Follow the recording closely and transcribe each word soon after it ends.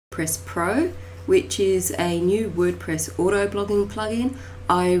AutoPress Pro, which is a new WordPress auto-blogging plugin.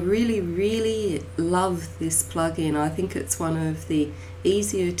 I really love this plugin. I think it's one of the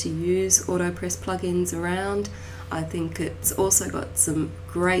easier to use AutoPress plugins around. I think it's also got some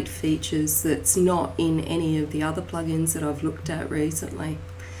great features that's not in any of the other plugins that I've looked at recently.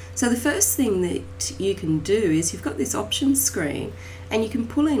 So the first thing that you can do is you've got this options screen and you can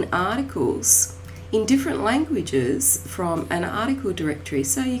pull in articles in different languages from an article directory.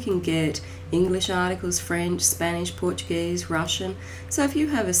 So you can get English articles, French, Spanish, Portuguese, Russian. So if you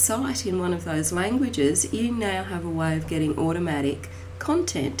have a site in one of those languages, you now have a way of getting automatic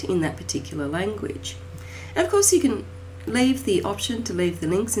content in that particular language. And of course you can leave the option to leave the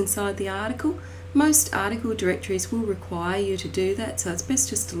links inside the article. Most article directories will require you to do that, so it's best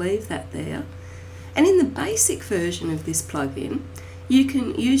just to leave that there. And in the basic version of this plugin, you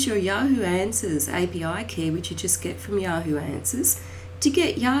can use your Yahoo Answers API key, which you just get from Yahoo Answers, to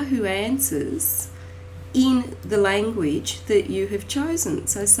get Yahoo Answers in the language that you have chosen.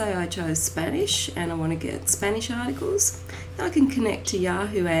 So say I chose Spanish and I want to get Spanish articles, I can connect to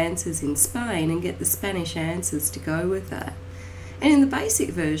Yahoo Answers in Spain and get the Spanish answers to go with that. And in the basic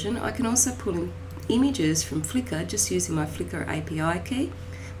version, I can also pull in images from Flickr just using my Flickr API key,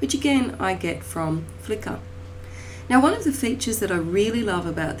 which again I get from Flickr. Now, one of the features that I really love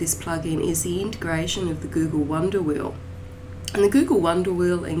about this plugin is the integration of the Google Wonder Wheel. And the Google Wonder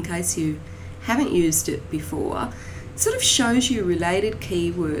Wheel, in case you haven't used it before, sort of shows you related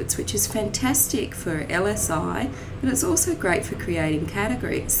keywords, which is fantastic for LSI, but it's also great for creating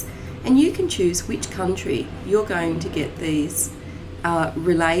categories. And you can choose which country you're going to get these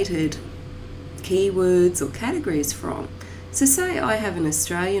related keywords or categories from. So say I have an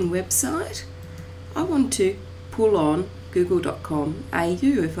Australian website, I want to pull on google.com.au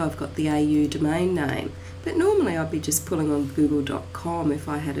if I've got the AU domain name, but normally I'd be just pulling on google.com if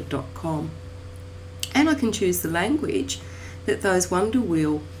I had a .com. And I can choose the language that those Wonder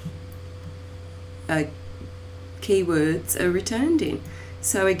Wheel keywords are returned in.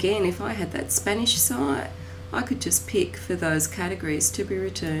 So again, if I had that Spanish site, I could just pick for those categories to be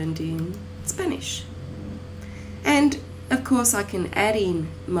returned in Spanish. And of course I can add in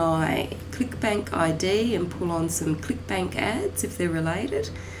my ClickBank ID and pull on some ClickBank ads if they're related.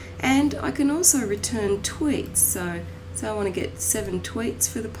 And I can also return tweets. So I want to get 7 tweets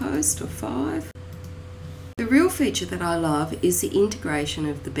for the post or 5. The real feature that I love is the integration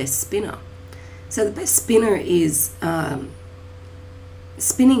of the Best Spinner. So the Best Spinner is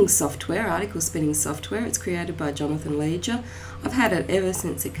spinning software, article spinning software. It's created by Jonathan Leger. I've had it ever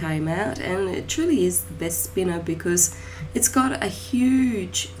since it came out, and it truly is the best spinner because it's got a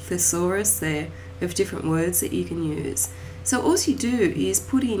huge thesaurus there of different words that you can use. So all you do is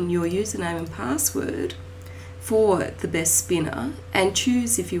put in your username and password for the best spinner and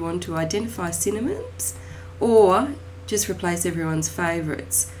choose if you want to identify synonyms or just replace everyone's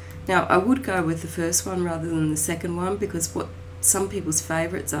favourites. Now I would go with the first one rather than the second one because what some people's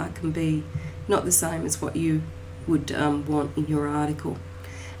favourites are can be not the same as what you would want in your article.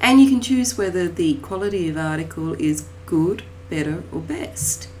 And you can choose whether the quality of article is good, better or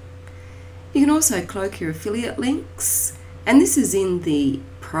best. You can also cloak your affiliate links, and this is in the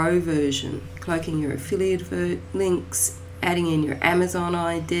Pro version, cloaking your affiliate links, adding in your Amazon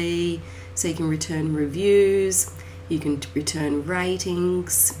ID so you can return reviews, you can return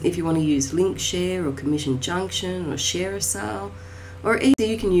ratings, if you want to use link share or commission junction or share a sale, or either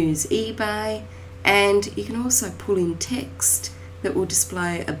you can use eBay, and you can also pull in text that will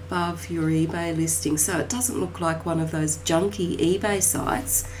display above your eBay listing so it doesn't look like one of those junky eBay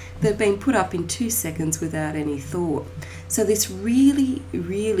sites that have been put up in 2 seconds without any thought. So this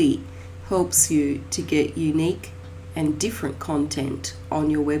really helps you to get unique and different content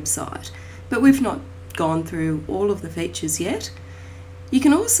on your website. But we've not gone through all of the features yet. You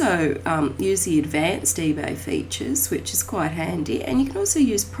can also use the advanced eBay features, which is quite handy, and you can also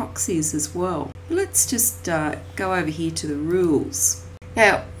use proxies as well. Let's just go over here to the rules.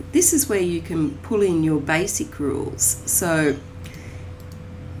 Now, this is where you can pull in your basic rules. So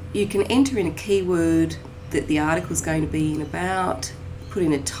you can enter in a keyword that the article is going to be in about, put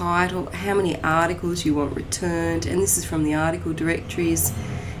in a title, how many articles you want returned, and this is from the article directories.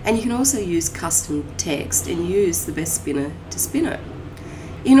 And you can also use custom text and use the Best Spinner to spin it.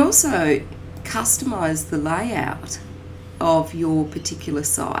 You can also customize the layout of your particular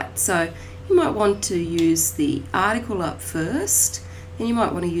site. So you might want to use the article up first, then you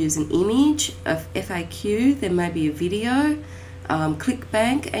might want to use an image, a FAQ, then maybe a video,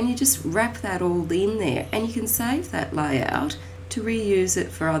 ClickBank, and you just wrap that all in there, and you can save that layout to reuse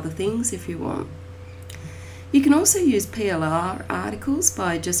it for other things if you want. You can also use PLR articles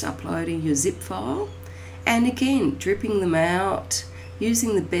by just uploading your zip file and again dripping them out,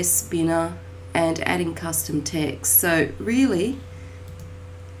 using the best spinner and adding custom text. So really,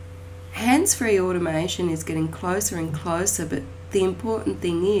 hands-free automation is getting closer and closer, but the important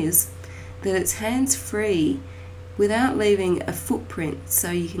thing is that it's hands-free without leaving a footprint,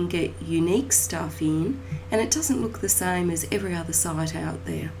 so you can get unique stuff in and it doesn't look the same as every other site out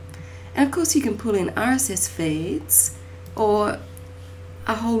there. And of course you can pull in RSS feeds or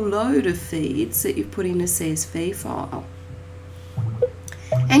a whole load of feeds that you've put in a CSV file.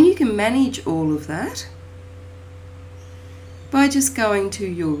 And you can manage all of that by just going to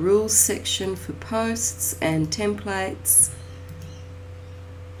your rules section for posts and templates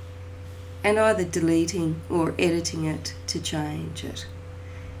and either deleting or editing it to change it.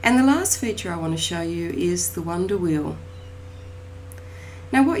 And the last feature I want to show you is the Wonder Wheel.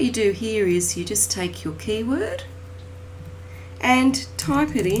 Now what you do here is you just take your keyword and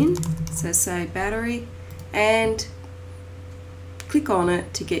type it in, so say battery, and click on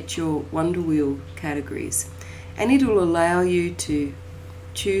it to get your Wonder Wheel categories. And it will allow you to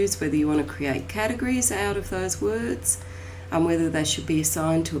choose whether you want to create categories out of those words, and whether they should be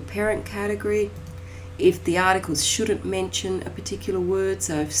assigned to a parent category, if the articles shouldn't mention a particular word.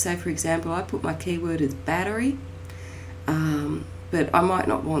 So if, say for example, I put my keyword as battery, but I might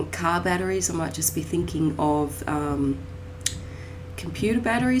not want car batteries, I might just be thinking of computer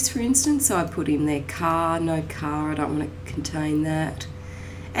batteries for instance, so I put in there car, no car, I don't want to contain that.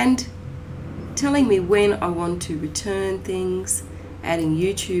 And telling me when I want to return things, adding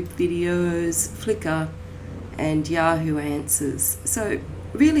YouTube videos, Flickr, and Yahoo Answers. So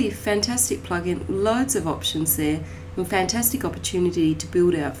really fantastic plugin, loads of options there, and fantastic opportunity to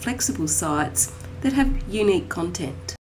build out flexible sites that have unique content.